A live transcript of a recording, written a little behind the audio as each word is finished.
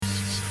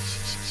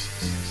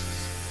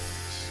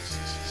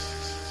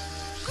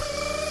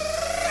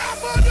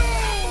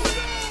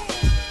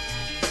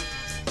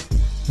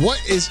What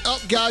is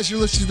up, guys? You're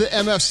listening to the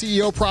MF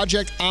CEO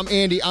Project. I'm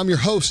Andy. I'm your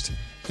host,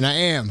 and I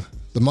am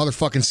the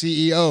motherfucking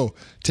CEO.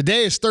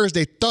 Today is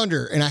Thursday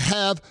Thunder, and I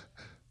have,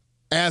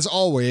 as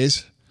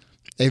always,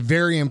 a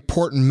very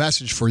important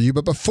message for you.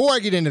 But before I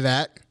get into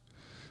that,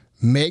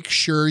 make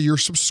sure you're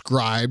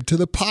subscribed to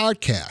the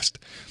podcast.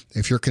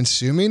 If you're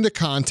consuming the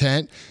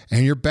content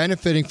and you're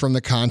benefiting from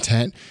the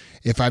content,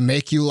 if I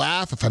make you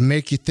laugh, if I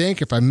make you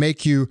think, if I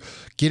make you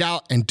get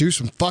out and do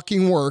some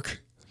fucking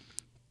work,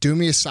 do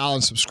me a solid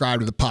and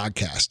subscribe to the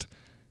podcast.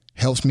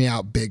 Helps me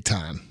out big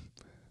time.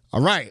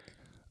 All right,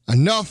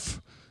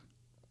 enough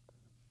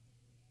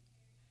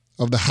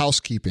of the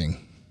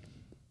housekeeping.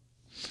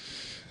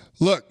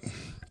 Look,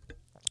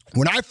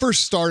 when I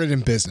first started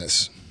in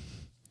business,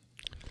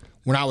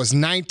 when I was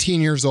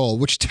 19 years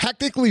old, which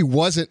technically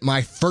wasn't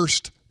my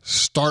first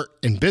start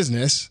in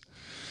business,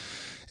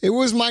 it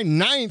was my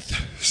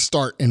 9th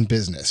start in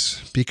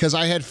business because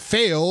I had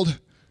failed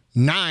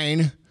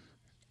 9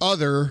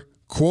 other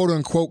quote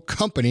unquote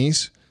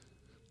companies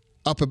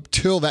up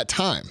until that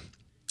time.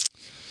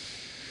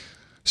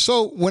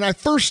 So when I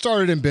first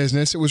started in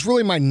business, it was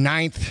really my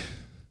 9th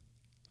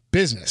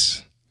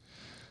business.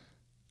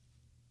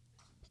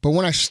 But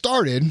when I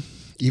started,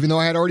 even though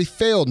I had already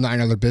failed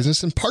 9 other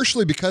businesses, and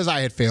partially because I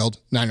had failed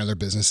 9 other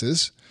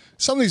businesses,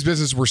 some of these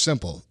businesses were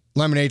simple,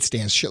 lemonade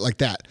stands, shit like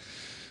that.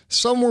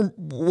 Some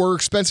were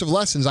expensive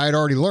lessons I had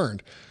already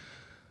learned.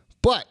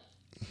 But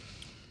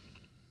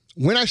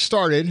when I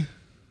started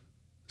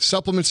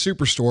Supplement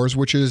Superstores,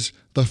 which is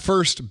the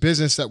first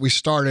business that we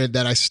started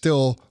that I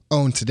still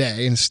own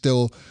today and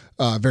still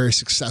very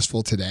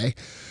successful today,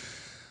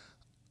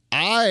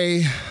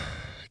 I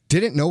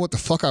didn't know what the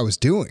fuck I was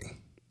doing.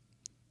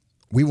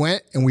 We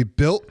went and we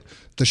built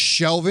the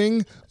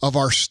shelving of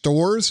our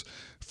stores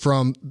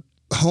from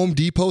Home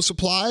Depot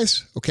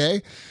supplies,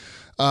 okay?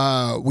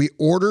 We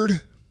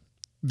ordered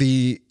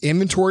the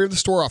inventory of the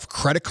store off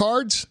credit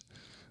cards.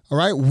 All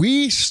right,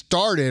 we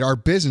started our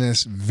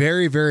business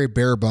very, very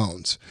bare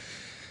bones.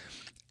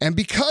 And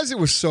because it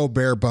was so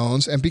bare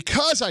bones, and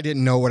because I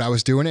didn't know what I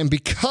was doing, and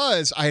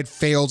because I had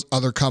failed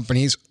other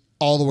companies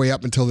all the way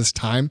up until this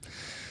time,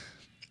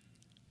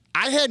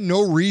 I had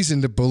no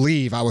reason to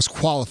believe I was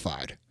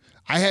qualified.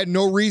 I had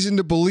no reason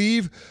to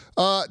believe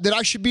that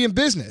I should be in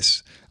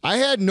business. I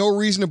had no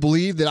reason to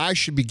believe that I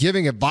should be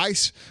giving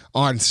advice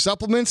on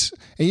supplements.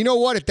 And you know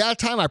what? At that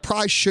time, I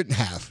probably shouldn't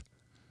have.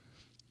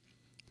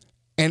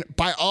 And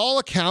by all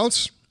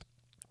accounts,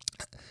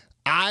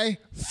 I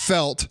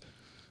felt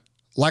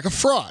like a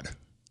fraud.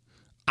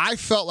 I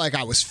felt like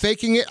I was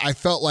faking it. I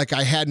felt like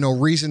I had no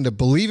reason to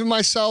believe in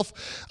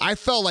myself. I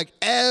felt like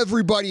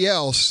everybody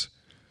else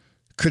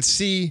could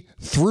see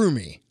through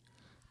me.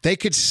 They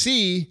could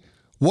see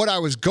what I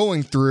was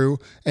going through,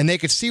 and they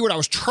could see what I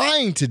was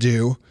trying to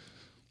do,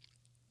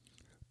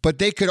 but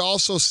they could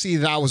also see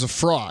that I was a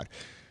fraud.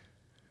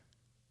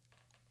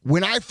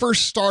 When I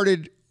first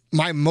started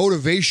my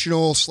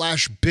motivational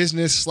 /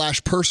 business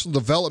 / personal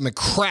development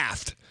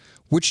craft,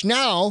 which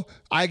now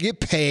I get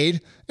paid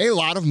a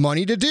lot of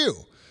money to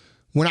do.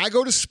 When I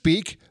go to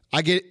speak,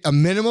 I get a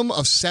minimum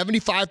of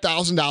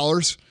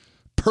 $75,000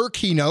 per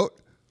keynote,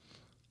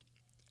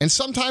 and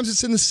sometimes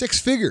it's in the 6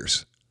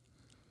 figures.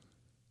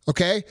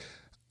 Okay?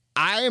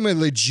 I am a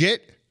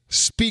legit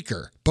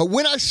speaker. But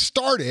when I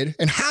started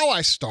and how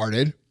I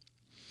started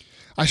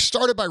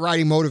by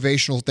writing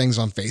motivational things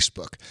on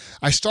Facebook.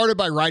 I started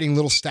by writing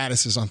little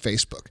statuses on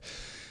Facebook.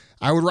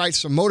 I would write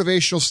some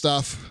motivational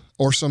stuff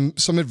or some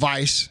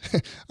advice,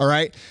 all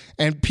right?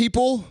 And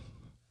people,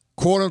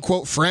 quote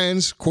unquote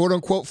friends, quote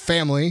unquote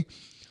family,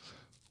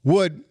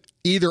 would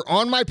either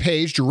on my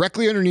page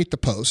directly underneath the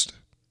post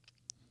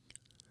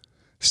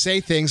say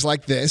things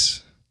like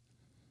this: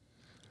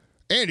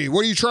 Andy,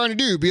 what are you trying to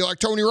do? Be like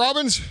Tony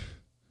Robbins?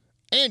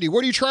 Andy,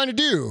 what are you trying to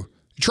do?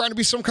 You trying to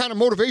be some kind of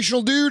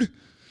motivational dude?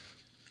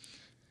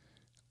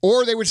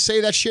 Or they would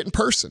say that shit in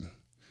person.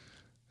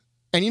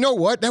 And you know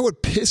what? That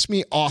would piss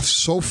me off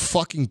so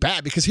fucking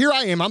bad because here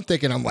I am. I'm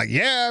thinking, I'm like,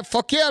 yeah,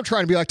 fuck yeah, I'm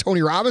trying to be like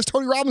Tony Robbins.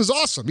 Tony Robbins is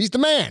awesome. He's the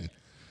man.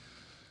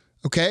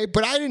 Okay?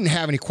 But I didn't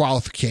have any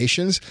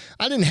qualifications.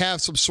 I didn't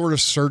have some sort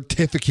of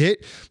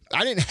certificate.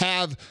 I didn't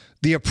have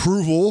the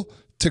approval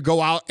to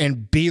go out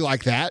and be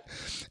like that.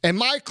 And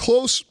my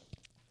close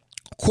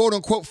quote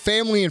unquote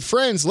family and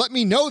friends let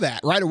me know that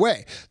right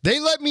away. They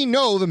let me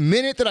know the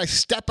minute that I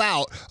step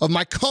out of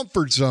my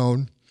comfort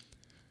zone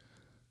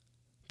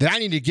that I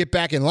needed to get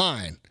back in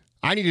line.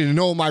 I needed to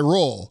know my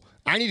role.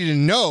 I needed to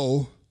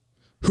know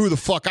who the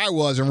fuck I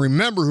was and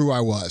remember who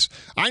I was.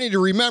 I need to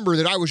remember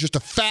that I was just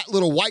a fat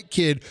little white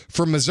kid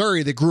from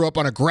Missouri that grew up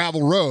on a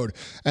gravel road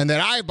and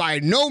that I by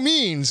no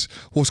means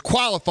was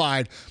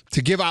qualified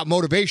to give out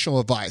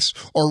motivational advice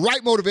or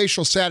write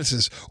motivational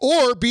statuses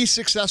or be a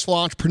successful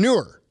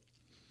entrepreneur.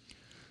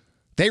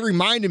 They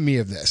reminded me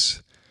of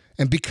this.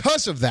 And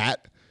because of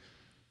that,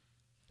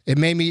 it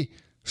made me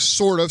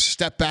sort of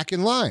step back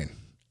in line.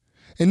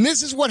 And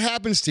this is what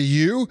happens to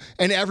you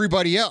and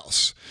everybody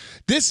else.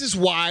 This is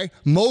why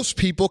most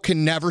people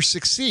can never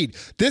succeed.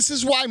 This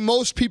is why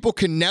most people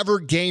can never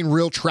gain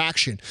real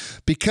traction,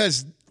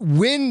 because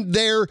when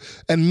their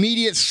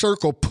immediate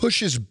circle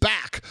pushes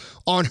back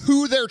on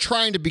who they're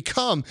trying to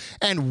become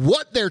and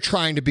what they're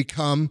trying to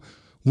become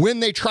when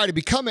they try to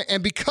become it,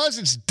 and because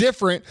it's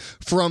different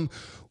from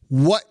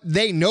what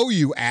they know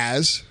you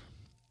as,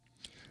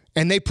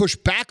 and they push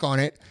back on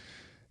it,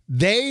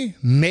 they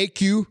make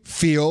you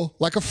feel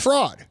like a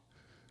fraud.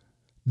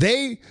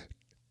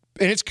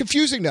 And it's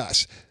confusing to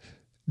us.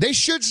 They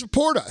should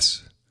support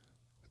us.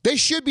 They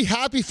should be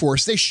happy for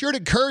us. They should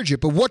encourage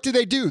it. But what do?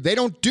 They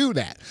don't do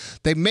that.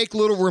 They make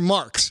little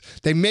remarks.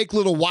 They make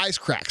little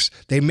wisecracks.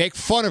 They make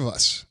fun of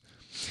us.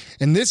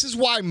 And this is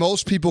why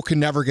most people can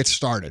never get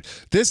started.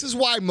 This is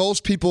why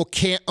most people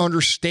can't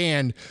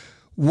understand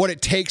what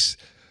it takes,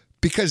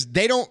 because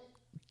they don't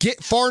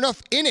get far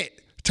enough in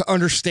it to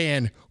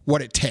understand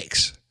what it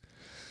takes.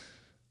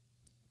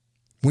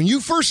 When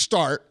you first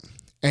start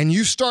and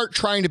you start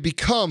trying to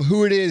become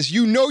who it is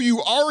you know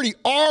you already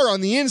are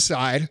on the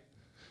inside,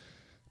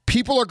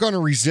 people are going to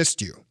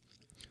resist you.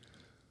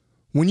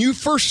 When you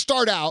first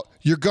start out,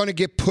 you're going to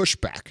get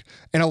pushback,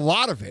 and a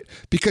lot of it,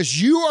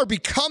 because you are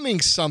becoming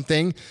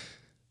something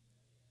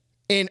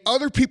in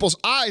other people's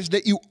eyes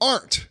that you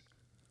aren't.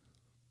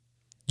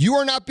 You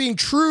are not being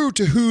true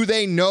to who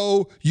they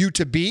know you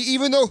to be,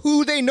 even though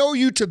who they know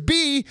you to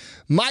be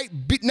might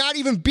not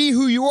even be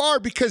who you are,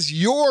 because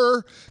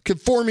you're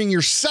conforming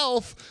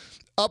yourself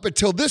up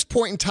until this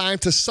point in time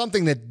to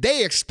something that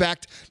they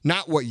expect,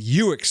 not what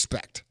you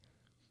expect.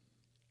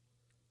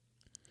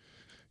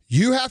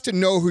 You have to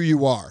know who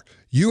you are.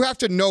 You have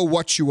to know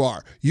what you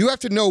are. You have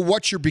to know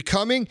what you're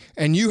becoming,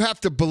 and you have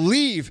to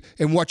believe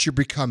in what you're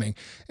becoming.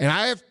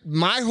 And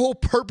my whole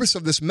purpose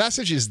of this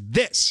message is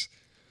this: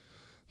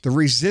 the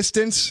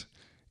resistance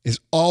is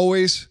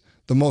always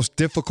the most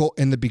difficult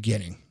in the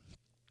beginning.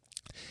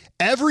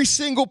 Every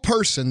single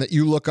person that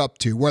you look up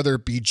to, whether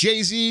it be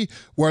Jay-Z,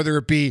 whether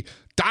it be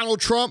Donald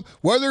Trump,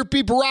 whether it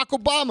be Barack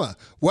Obama,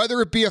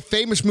 whether it be a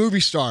famous movie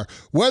star,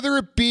 whether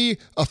it be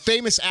a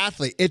famous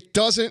athlete, it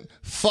doesn't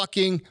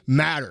fucking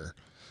matter.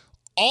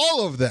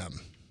 All of them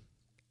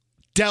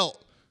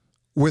dealt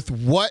with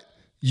what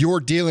you're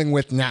dealing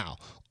with now.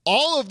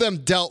 All of them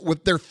dealt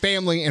with their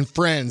family and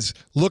friends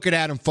looking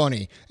at them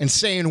funny and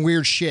saying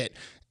weird shit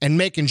and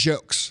making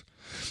jokes.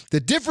 The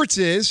difference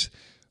is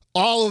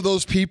all of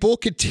those people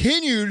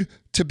continued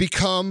to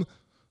become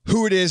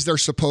who it is they're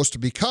supposed to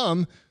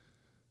become,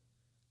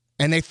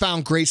 and they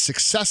found great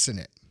success in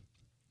it.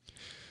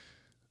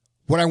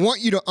 What I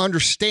want you to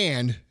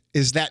understand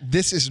is that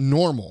this is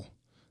normal.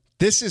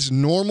 This is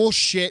normal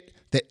shit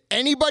that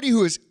anybody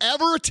who has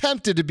ever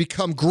attempted to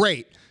become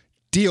great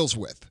deals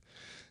with.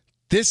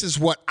 This is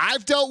what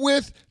I've dealt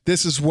with.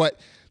 This is what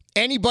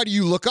anybody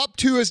you look up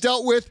to has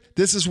dealt with.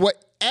 This is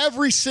what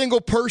every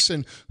single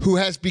person who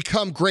has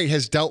become great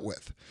has dealt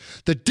with.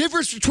 The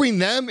difference between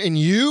them and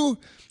you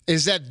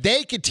is that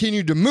they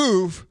continued to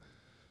move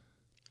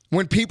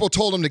when people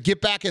told them to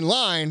get back in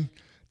line.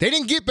 They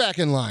didn't get back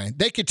in line.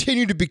 They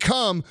continued to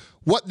become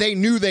what they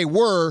knew they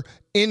were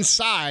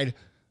inside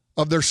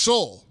of their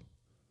soul.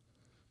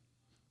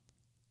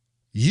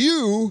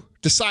 You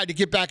decide to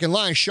get back in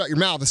line, shut your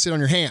mouth, and sit on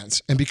your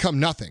hands and become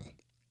nothing.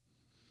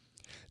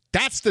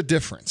 That's the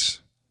difference.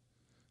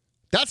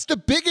 That's the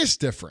biggest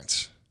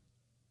difference.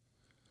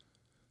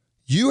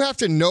 You have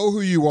to know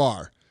who you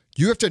are.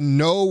 You have to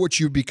know what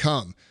you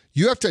become.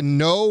 You have to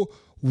know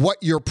what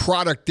your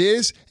product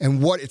is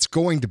and what it's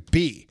going to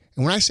be.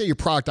 And when I say your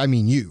product, I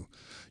mean you.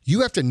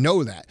 You have to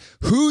know that.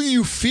 Who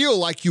you feel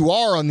like you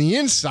are on the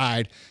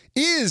inside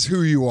is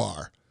who you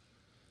are.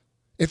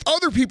 If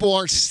other people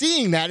aren't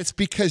seeing that, it's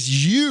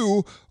because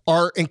you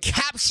are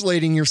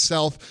encapsulating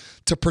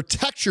yourself to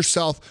protect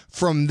yourself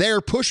from their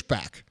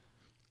pushback.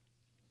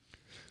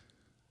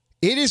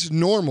 It is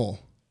normal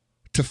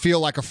to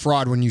feel like a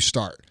fraud when you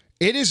start.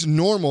 It is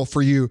normal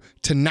for you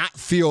to not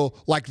feel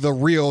like the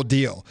real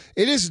deal.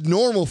 It is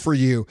normal for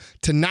you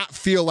to not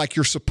feel like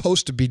you're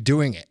supposed to be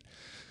doing it.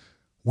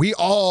 We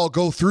all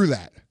go through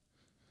that.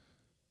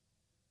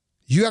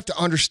 You have to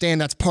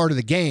understand that's part of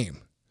the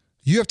game.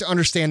 You have to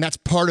understand that's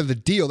part of the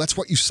deal. That's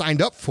what you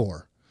signed up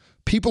for.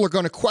 People are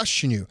going to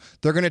question you.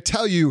 They're going to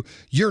tell you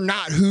you're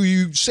not who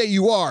you say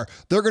you are.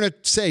 They're going to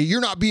say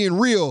you're not being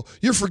real.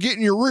 You're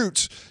forgetting your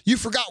roots. You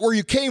forgot where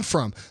you came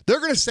from. They're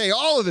going to say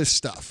all of this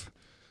stuff.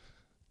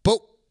 But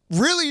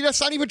really, that's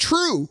not even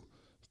true,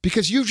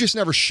 because you've just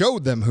never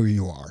showed them who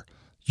you are.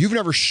 You've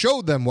never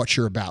showed them what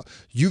you're about.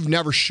 You've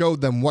never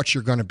showed them what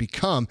you're going to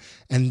become,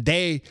 and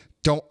they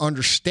don't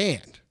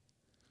understand.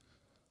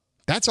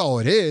 That's all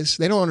it is.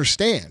 They don't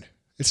understand.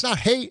 It's not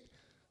hate.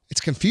 It's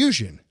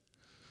confusion.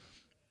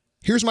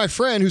 Here's my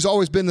friend who's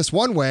always been this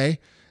one way,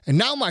 and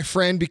now my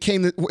friend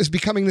is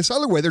becoming this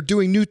other way. They're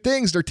doing new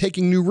things. They're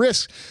taking new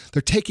risks.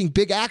 They're taking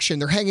big action.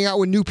 They're hanging out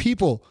with new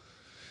people.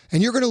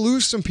 And you're going to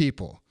lose some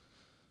people.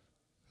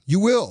 You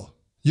will.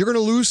 You're going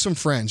to lose some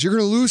friends. You're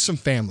going to lose some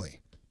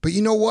family. But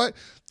you know what?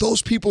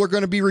 Those people are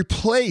going to be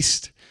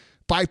replaced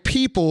by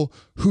people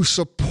who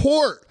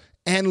support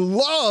and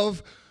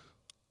love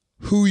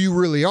who you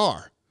really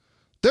are.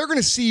 They're going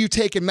to see you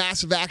taking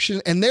massive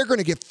action and they're going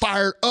to get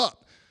fired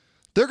up.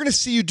 They're going to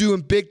see you doing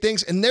big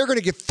things and they're going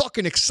to get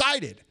fucking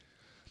excited.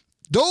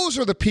 Those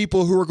are the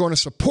people who are going to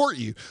support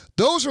you.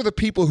 Those are the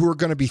people who are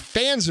going to be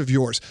fans of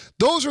yours.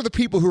 Those are the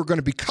people who are going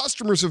to be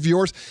customers of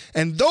yours.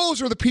 And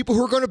those are the people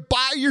who are going to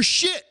buy your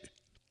shit.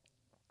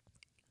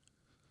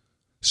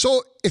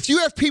 So if you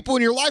have people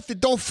in your life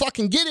that don't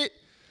fucking get it,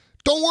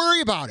 don't worry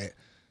about it.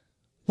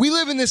 We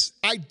live in this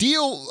idea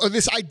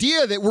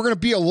that we're going to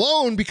be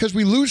alone because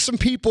we lose some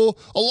people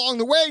along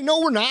the way.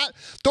 No, we're not.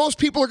 Those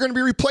people are going to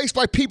be replaced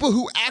by people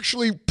who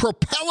actually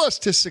propel us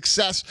to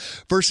success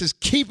versus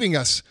keeping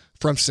us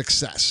from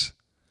success.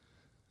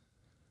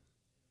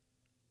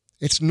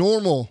 It's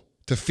normal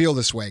to feel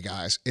this way,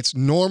 guys. It's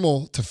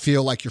normal to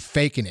feel like you're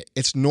faking it.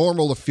 It's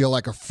normal to feel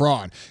like a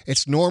fraud.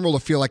 It's normal to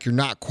feel like you're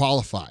not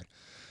qualified.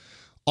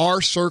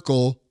 Our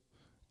circle,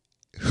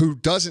 who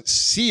doesn't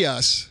see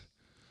us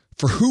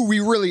for who we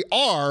really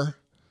are,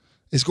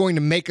 is going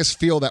to make us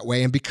feel that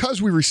way. And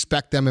because we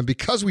respect them and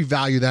because we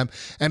value them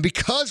and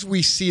because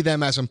we see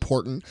them as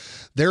important,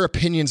 their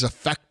opinions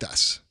affect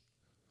us.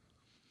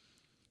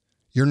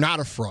 You're not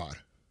a fraud.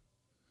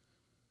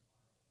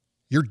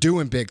 You're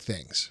doing big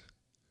things.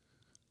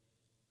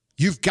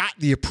 You've got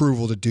the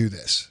approval to do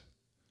this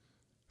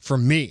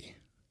from me.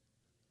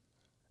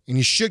 And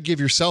you should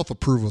give yourself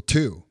approval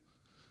too.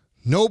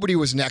 Nobody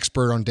was an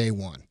expert on day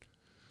one.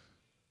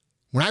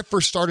 When I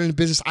first started in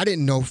business, I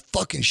didn't know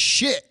fucking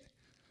shit.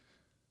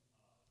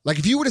 Like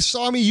if you would have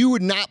saw me, you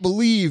would not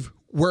believe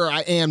where I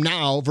am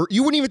now.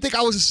 You wouldn't even think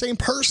I was the same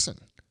person.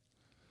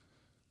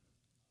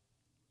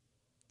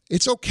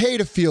 It's okay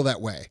to feel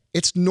that way.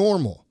 It's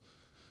normal.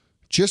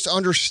 Just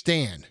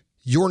understand,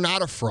 you're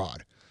not a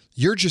fraud.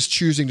 You're just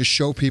choosing to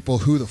show people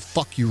who the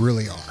fuck you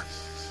really are.